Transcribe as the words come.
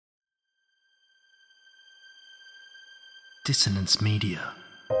Dissonance Media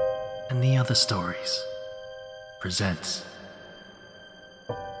and the Other Stories presents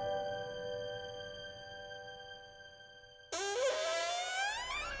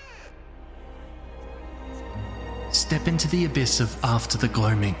Step into the abyss of After the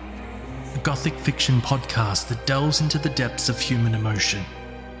Gloaming, a gothic fiction podcast that delves into the depths of human emotion.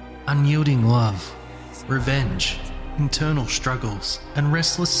 Unyielding love, revenge, internal struggles, and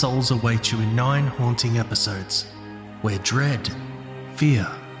restless souls await you in 9 haunting episodes, where dread, fear,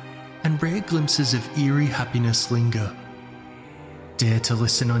 and rare glimpses of eerie happiness linger. Dare to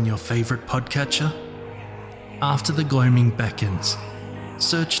listen on your favourite podcatcher? After the Gloaming beckons.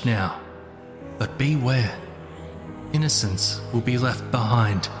 Search now, but beware. Innocence will be left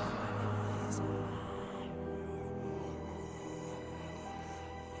behind.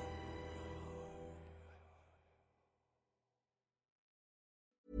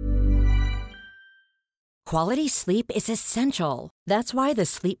 Quality sleep is essential. That's why the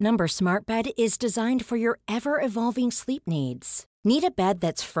Sleep Number Smart Bed is designed for your ever-evolving sleep needs. Need a bed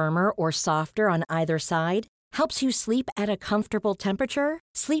that's firmer or softer on either side? Helps you sleep at a comfortable temperature?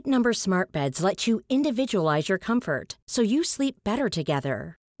 Sleep Number Smart Beds let you individualize your comfort, so you sleep better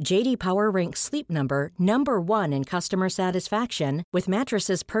together. J.D. Power ranks Sleep Number number 1 in customer satisfaction with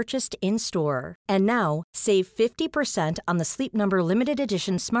mattresses purchased in-store. And now, save 50% on the Sleep Number Limited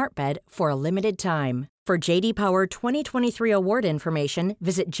Edition Smart Bed for a limited time. For J.D. Power 2023 award information,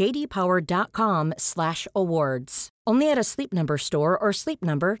 visit jdpower.com/awards. Only at a Sleep Number store or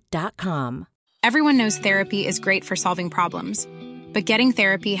sleepnumber.com. Everyone knows therapy is great for solving problems, but getting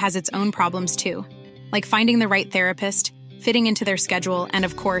therapy has its own problems too, like finding the right therapist, fitting into their schedule, and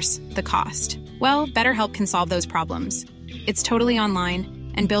of course, the cost. Well, BetterHelp can solve those problems. It's totally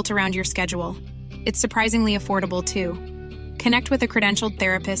online and built around your schedule. It's surprisingly affordable too. Connect with a credentialed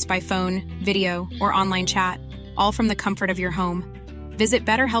therapist by phone, video, or online chat, all from the comfort of your home. Visit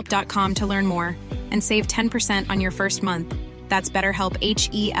BetterHelp.com to learn more and save 10% on your first month. That's BetterHelp,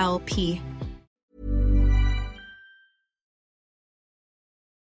 H-E-L-P.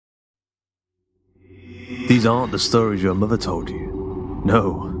 These aren't the stories your mother told you.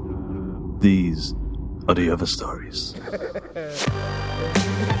 No, these are the other stories.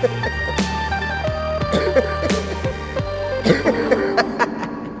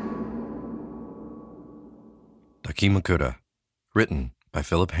 Dakimakura, written by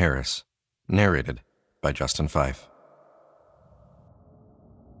Philip Harris, narrated by Justin Fife.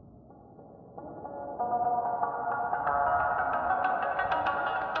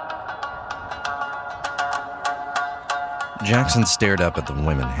 Jackson stared up at the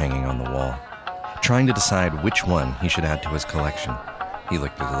women hanging on the wall, trying to decide which one he should add to his collection. He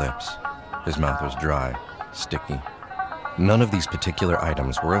licked his lips. His mouth was dry, sticky. None of these particular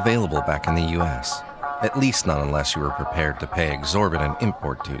items were available back in the U.S., at least not unless you were prepared to pay exorbitant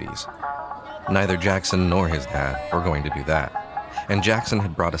import duties. Neither Jackson nor his dad were going to do that, and Jackson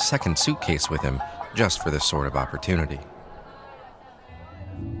had brought a second suitcase with him just for this sort of opportunity.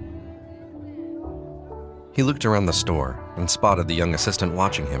 He looked around the store and spotted the young assistant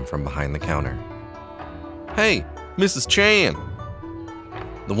watching him from behind the counter. "Hey, Mrs. Chan!"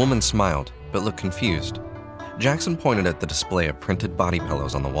 The woman smiled, but looked confused. Jackson pointed at the display of printed body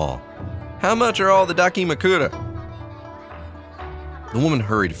pillows on the wall. "How much are all the Dakimakura?" The woman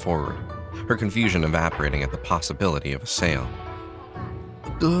hurried forward, her confusion evaporating at the possibility of a sale.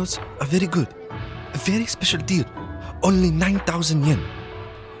 "Those are very good. A very special deal. Only 9,000 yen.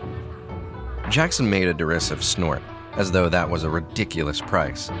 Jackson made a derisive snort, as though that was a ridiculous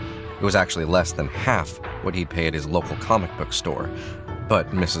price. It was actually less than half what he'd pay at his local comic book store,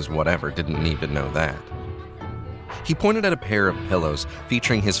 but Mrs. Whatever didn't need to know that. He pointed at a pair of pillows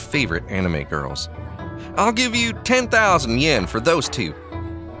featuring his favorite anime girls. "I'll give you 10,000 yen for those two."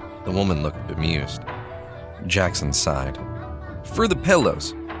 The woman looked bemused. Jackson sighed. "For the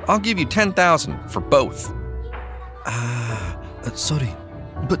pillows, I'll give you 10,000 for both." Sorry,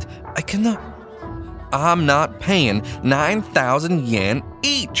 but I cannot." "I'm not paying 9,000 yen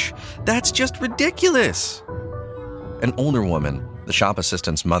each. That's just ridiculous." An older woman, the shop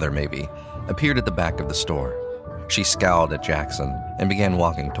assistant's mother maybe, appeared at the back of the store. She scowled at Jackson and began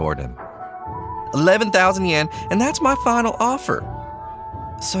walking toward him. 11,000 yen, and that's my final offer."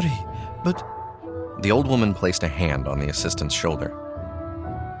 Sorry, but... The old woman placed a hand on the assistant's shoulder.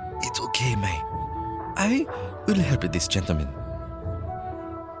 "It's okay, May. I will help this gentleman."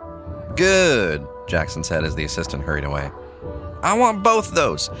 "Good," Jackson said as the assistant hurried away. "I want both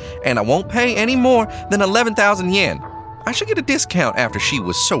those, and I won't pay any more than 11,000 yen. I should get a discount after she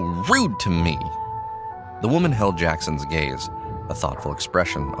was so rude to me." The woman held Jackson's gaze, a thoughtful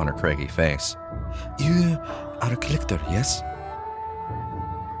expression on her craggy face. You are a collector, yes?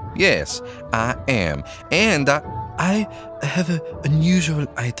 Yes, I am. And I have an unusual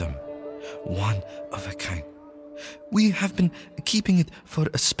item. One of a kind. We have been keeping it for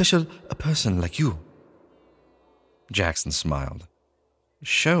a person like you. Jackson smiled.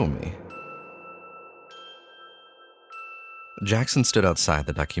 Show me. Jackson stood outside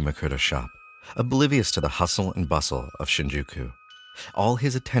the Dakimakura shop, oblivious to the hustle and bustle of Shinjuku. All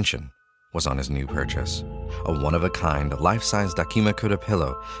his attention was on his new purchase, a one-of-a-kind, life-size Dakimakura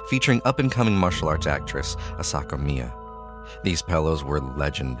pillow featuring up-and-coming martial arts actress Asako Miya. These pillows were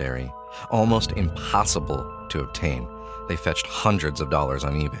legendary, almost impossible to obtain. They fetched hundreds of dollars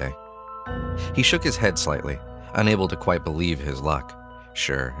on eBay. He shook his head slightly, unable to quite believe his luck.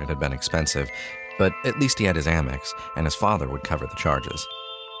 Sure, it had been expensive, but at least he had his Amex, and his father would cover the charges.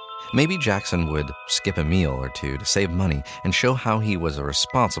 Maybe Jackson would skip a meal or two to save money and show how he was a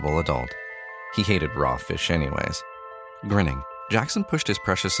responsible adult. He hated raw fish anyways. Grinning, Jackson pushed his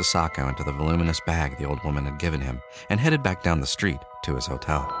precious Asako into the voluminous bag the old woman had given him and headed back down the street to his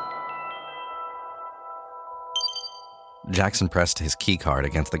hotel. Jackson pressed his keycard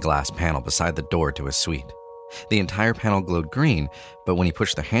against the glass panel beside the door to his suite. The entire panel glowed green, but when he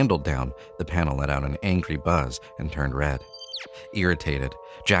pushed the handle down, the panel let out an angry buzz and turned red. Irritated,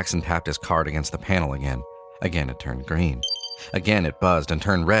 Jackson tapped his card against the panel again. Again, it turned green. Again, it buzzed and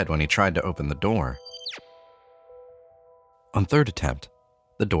turned red when he tried to open the door. On third attempt,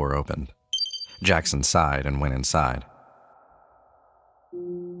 the door opened. Jackson sighed and went inside.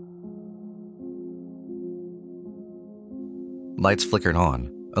 Lights flickered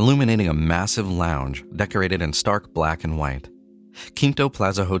on, illuminating a massive lounge decorated in stark black and white. Quinto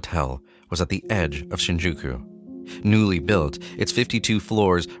Plaza Hotel was at the edge of Shinjuku. Newly built, its 52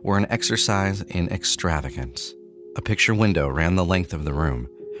 floors were an exercise in extravagance. A picture window ran the length of the room,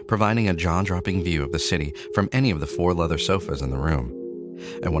 providing a jaw-dropping view of the city from any of the 4 leather sofas in the room.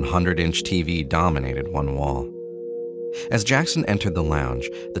 A 100-inch TV dominated one wall. As Jackson entered the lounge,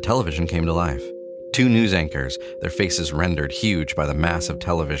 the television came to life. 2 news anchors, their faces rendered huge by the massive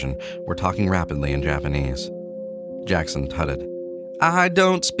television, were talking rapidly in Japanese. Jackson tutted, "I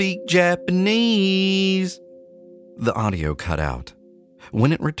don't speak Japanese." The audio cut out.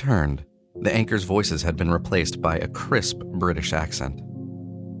 When it returned, the anchors' voices had been replaced by a crisp British accent.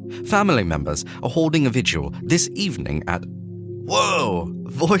 "Family members are holding a vigil this evening at..." Whoa!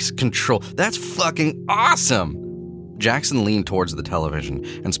 Voice control. That's fucking awesome! Jackson leaned towards the television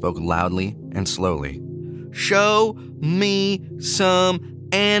and spoke loudly and slowly. "Show me some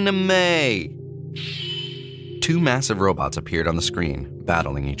anime!" 2 massive robots appeared on the screen,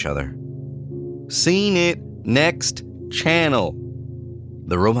 battling each other. "Seen it! Next channel!"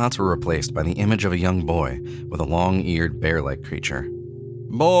 The robots were replaced by the image of a young boy with a long-eared bear-like creature.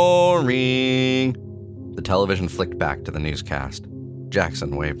 "Boring!" The television flicked back to the newscast.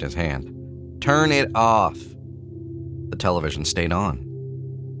 Jackson waved his hand. "Turn it off!" The television stayed on.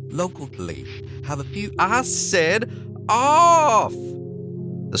 "Local police have a few..." "I said off!"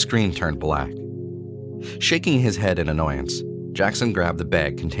 The screen turned black. Shaking his head in annoyance, Jackson grabbed the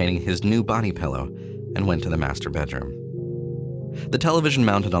bag containing his new body pillow and went to the master bedroom. The television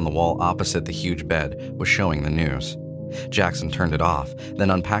mounted on the wall opposite the huge bed was showing the news. Jackson turned it off,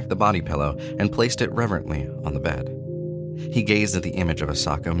 then unpacked the body pillow and placed it reverently on the bed. He gazed at the image of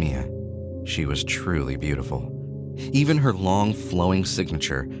Asako Miya. She was truly beautiful. Even her long, flowing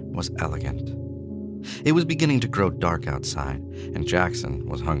signature was elegant. It was beginning to grow dark outside, and Jackson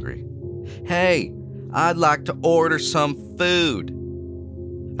was hungry. "Hey, I'd like to order some food."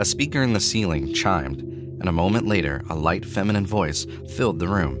 A speaker in the ceiling chimed, and a moment later, a light feminine voice filled the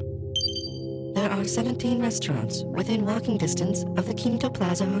room. "There are 17 restaurants within walking distance of the Quinto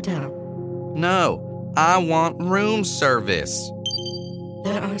Plaza Hotel." "No, I want room service."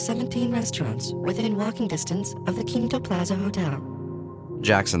 "There are 17 restaurants within walking distance of the Quinto Plaza Hotel."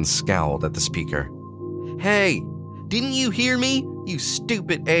 Jackson scowled at the speaker. "Hey, didn't you hear me? You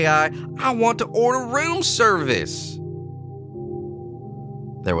stupid AI. I want to order room service."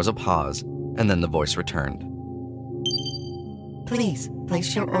 There was a pause, and then the voice returned. "Please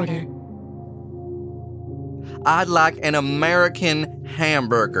place your order." "I'd like an American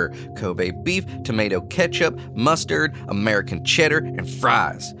hamburger, Kobe beef, tomato ketchup, mustard, American cheddar, and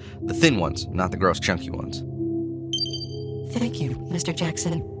fries. The thin ones, not the gross chunky ones." "Thank you, Mr.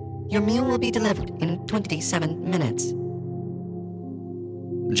 Jackson. Your meal will be delivered in 27 minutes.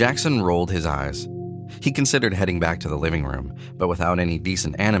 Jackson rolled his eyes. He considered heading back to the living room, but without any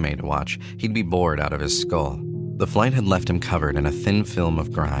decent anime to watch, he'd be bored out of his skull. The flight had left him covered in a thin film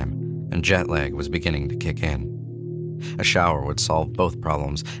of grime, and jet lag was beginning to kick in. A shower would solve both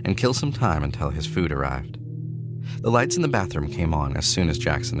problems and kill some time until his food arrived. The lights in the bathroom came on as soon as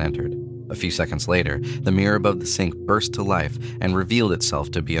Jackson entered. A few seconds later, the mirror above the sink burst to life and revealed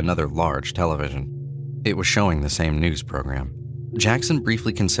itself to be another large television. It was showing the same news program. Jackson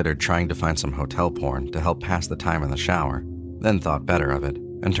briefly considered trying to find some hotel porn to help pass the time in the shower, then thought better of it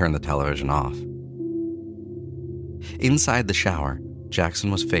and turned the television off. Inside the shower,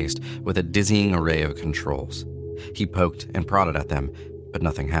 Jackson was faced with a dizzying array of controls. He poked and prodded at them, but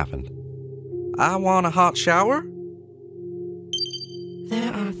nothing happened. I want a hot shower?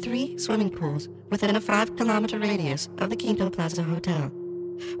 There are 3 swimming pools within a 5-kilometer radius of the Quinto Plaza Hotel.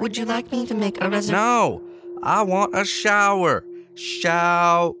 Would you like me to make a reservation? No! I want a shower!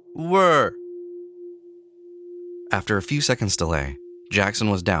 Shower! After a few seconds' delay, Jackson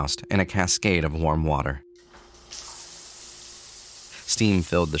was doused in a cascade of warm water. Steam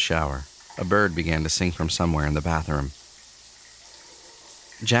filled the shower. A bird began to sing from somewhere in the bathroom.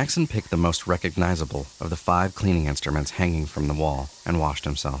 Jackson picked the most recognizable of the 5 cleaning instruments hanging from the wall and washed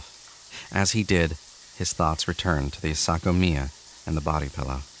himself. As he did, his thoughts returned to the Asako Miya and the body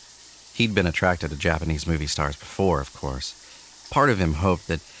pillow. He'd been attracted to Japanese movie stars before, of course. Part of him hoped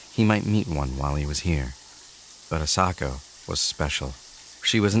that he might meet one while he was here. But Asako was special.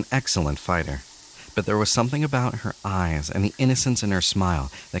 She was an excellent fighter. But there was something about her eyes and the innocence in her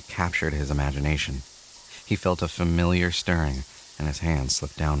smile that captured his imagination. He felt a familiar stirring, and his hand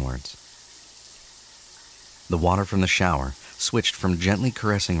slipped downwards. The water from the shower switched from gently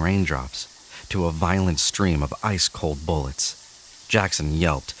caressing raindrops to a violent stream of ice-cold bullets. Jackson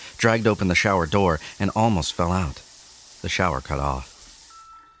yelped, dragged open the shower door, and almost fell out. The shower cut off.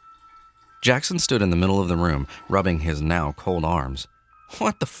 Jackson stood in the middle of the room, rubbing his now cold arms.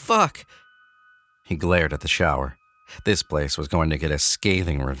 What the fuck? He glared at the shower. This place was going to get a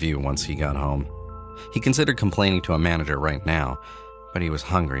scathing review once he got home. He considered complaining to a manager right now, but he was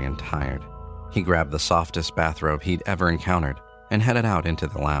hungry and tired. He grabbed the softest bathrobe he'd ever encountered and headed out into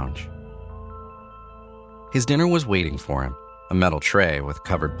the lounge. His dinner was waiting for him, a metal tray with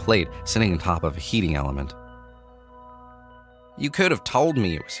covered plate sitting on top of a heating element. You could have told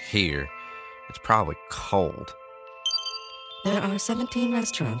me it was here. It's probably cold. There are 17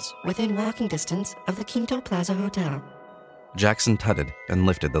 restaurants within walking distance of the Quinto Plaza Hotel. Jackson tutted and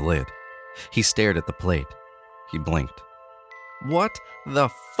lifted the lid. He stared at the plate. He blinked. What the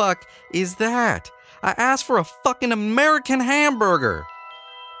fuck is that? I asked for a fucking American hamburger!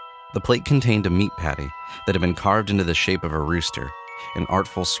 The plate contained a meat patty that had been carved into the shape of a rooster, an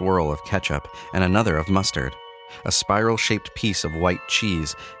artful swirl of ketchup, and another of mustard, a spiral-shaped piece of white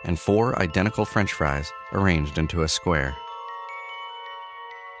cheese, and 4 identical French fries arranged into a square.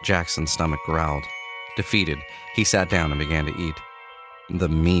 Jackson's stomach growled. Defeated, he sat down and began to eat. The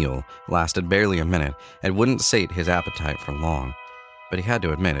meal lasted barely a minute and wouldn't sate his appetite for long, but he had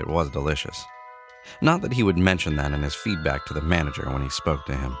to admit it was delicious. Not that he would mention that in his feedback to the manager when he spoke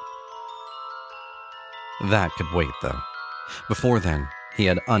to him. That could wait, though. Before then, he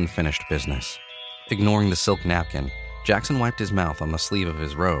had unfinished business. Ignoring the silk napkin, Jackson wiped his mouth on the sleeve of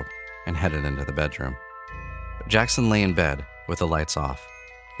his robe and headed into the bedroom. Jackson lay in bed with the lights off,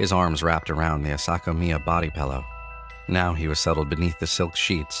 his arms wrapped around the Asako Miya body pillow. Now he was settled beneath the silk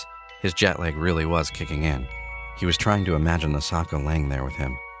sheets. His jet lag really was kicking in. He was trying to imagine Asako laying there with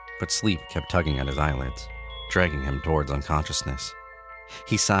him, but sleep kept tugging at his eyelids, dragging him towards unconsciousness.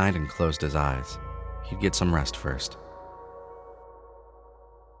 He sighed and closed his eyes. He'd get some rest first.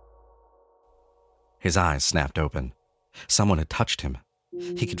 His eyes snapped open. Someone had touched him.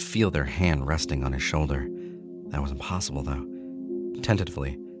 He could feel their hand resting on his shoulder. That was impossible, though.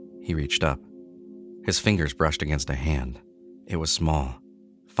 Tentatively, he reached up. His fingers brushed against a hand. It was small,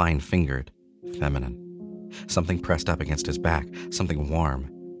 fine-fingered, feminine. Something pressed up against his back, something warm,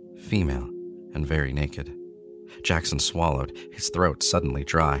 female, and very naked. Jackson swallowed, his throat suddenly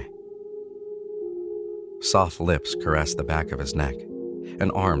dry. Soft lips caressed the back of his neck. An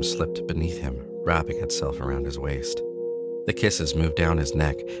arm slipped beneath him, wrapping itself around his waist. The kisses moved down his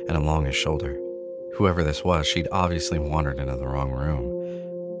neck and along his shoulder. Whoever this was, she'd obviously wandered into the wrong room.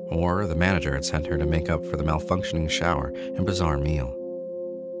 Or the manager had sent her to make up for the malfunctioning shower and bizarre meal.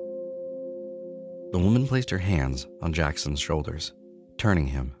 The woman placed her hands on Jackson's shoulders, turning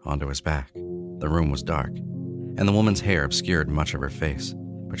him onto his back. The room was dark, and the woman's hair obscured much of her face,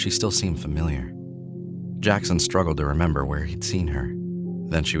 but she still seemed familiar. Jackson struggled to remember where he'd seen her.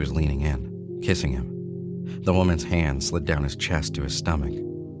 Then she was leaning in, kissing him. The woman's hand slid down his chest to his stomach.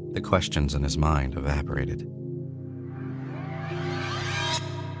 The questions in his mind evaporated.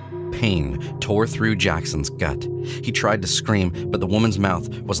 Pain tore through Jackson's gut. He tried to scream, but the woman's mouth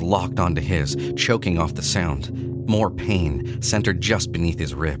was locked onto his, choking off the sound. More pain centered just beneath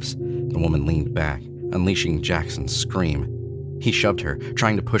his ribs. The woman leaned back, unleashing Jackson's scream. He shoved her,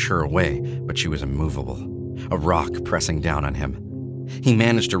 trying to push her away, but she was immovable, a rock pressing down on him. He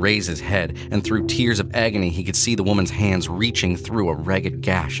managed to raise his head, and through tears of agony, he could see the woman's hands reaching through a ragged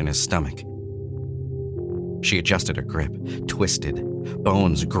gash in his stomach. She adjusted her grip, twisted,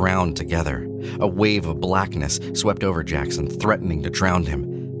 bones ground together. A wave of blackness swept over Jackson, threatening to drown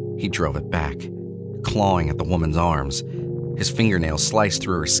him. He drove it back, clawing at the woman's arms. His fingernails sliced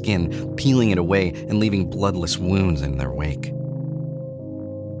through her skin, peeling it away and leaving bloodless wounds in their wake.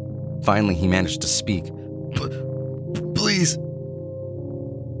 Finally, he managed to speak. Please.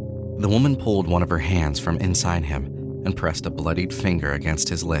 The woman pulled one of her hands from inside him and pressed a bloodied finger against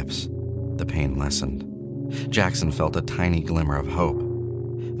his lips. The pain lessened. Jackson felt a tiny glimmer of hope.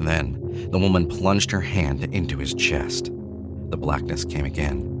 Then, the woman plunged her hand into his chest. The blackness came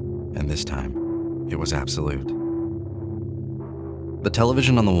again, and this time, it was absolute. The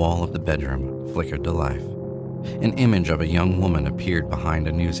television on the wall of the bedroom flickered to life. An image of a young woman appeared behind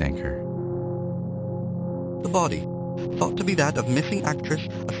a news anchor. The body, thought to be that of missing actress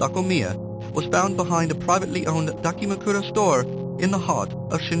Asako Miya, was found behind a privately owned Dakimakura store in the heart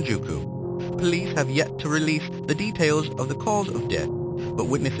of Shinjuku. Police have yet to release the details of the cause of death, but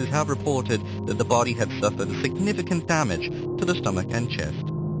witnesses have reported that the body had suffered significant damage to the stomach and chest.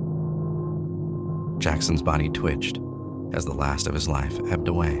 Jackson's body twitched as the last of his life ebbed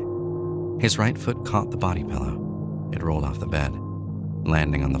away. His right foot caught the body pillow. It rolled off the bed,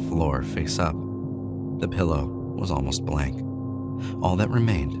 landing on the floor face up. The pillow was almost blank. All that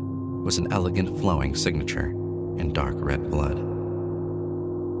remained was an elegant flowing signature in dark red blood.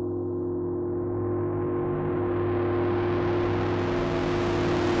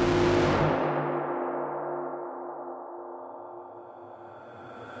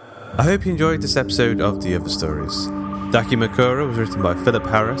 I hope you enjoyed this episode of The Other Stories. Dakimakura was written by Philip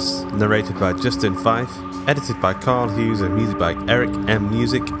Harris, narrated by Justin Fife, edited by Carl Hughes, and music by Eric M.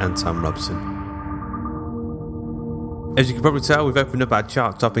 Music and Tom Robson. As you can probably tell, we've opened up our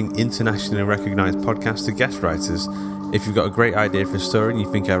chart-topping, internationally recognised podcast to guest writers. If you've got a great idea for a story and you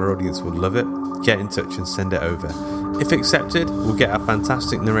think our audience would love it, get in touch and send it over. If accepted, we'll get our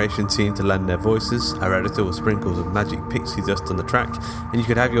fantastic narration team to lend their voices, our editor will sprinkle some magic pixie dust on the track, and you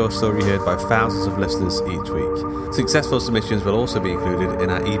could have your story heard by thousands of listeners each week. Successful submissions will also be included in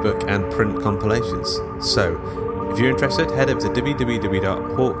our ebook and print compilations. So, if you're interested, head over to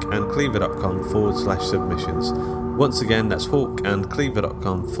www.hawkandcleaver.com/submissions. Once again, that's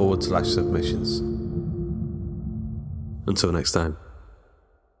hawkandcleaver.com/submissions. Until next time.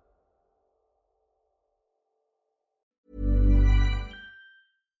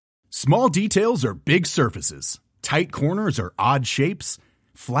 Small details are big surfaces. Tight corners are odd shapes.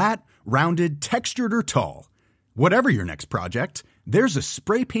 Flat, rounded, textured, or tall. Whatever your next project, there's a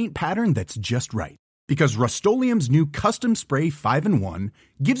spray paint pattern that's just right. Because Rust-Oleum's new Custom Spray 5-in-1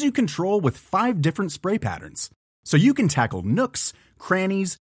 gives you control with 5 different spray patterns. So you can tackle nooks,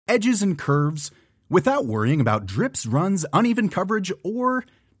 crannies, edges, and curves without worrying about drips, runs, uneven coverage, or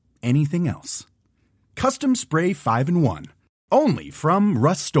anything else. Custom Spray 5-in-1. Only from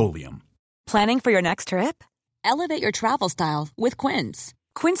Rust-Oleum. Planning for your next trip? Elevate your travel style with Quince.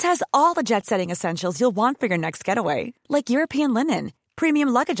 Quince has all the jet-setting essentials you'll want for your next getaway, like European linen, premium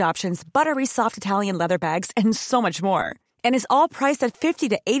luggage options, buttery soft Italian leather bags, and so much more. And is all priced at 50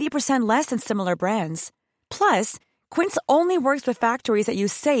 to 80% less than similar brands. Plus, Quince only works with factories that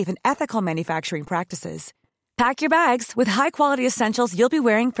use safe and ethical manufacturing practices. Pack your bags with high-quality essentials you'll be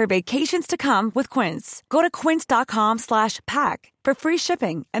wearing for vacations to come with Quince. Go to quince.com/pack for free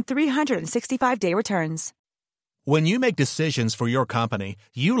shipping and 365-day returns. When you make decisions for your company,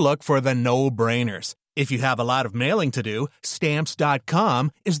 you look for the no-brainers. If you have a lot of mailing to do,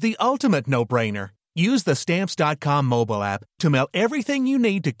 Stamps.com is the ultimate no-brainer. Use the Stamps.com mobile app to mail everything you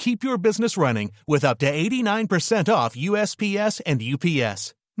need to keep your business running with up to 89% off USPS and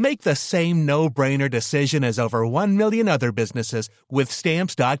UPS. Make the same no-brainer decision as over 1 million other businesses with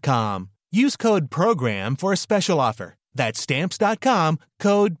Stamps.com. Use code PROGRAM for a special offer. That's Stamps.com,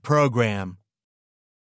 code PROGRAM.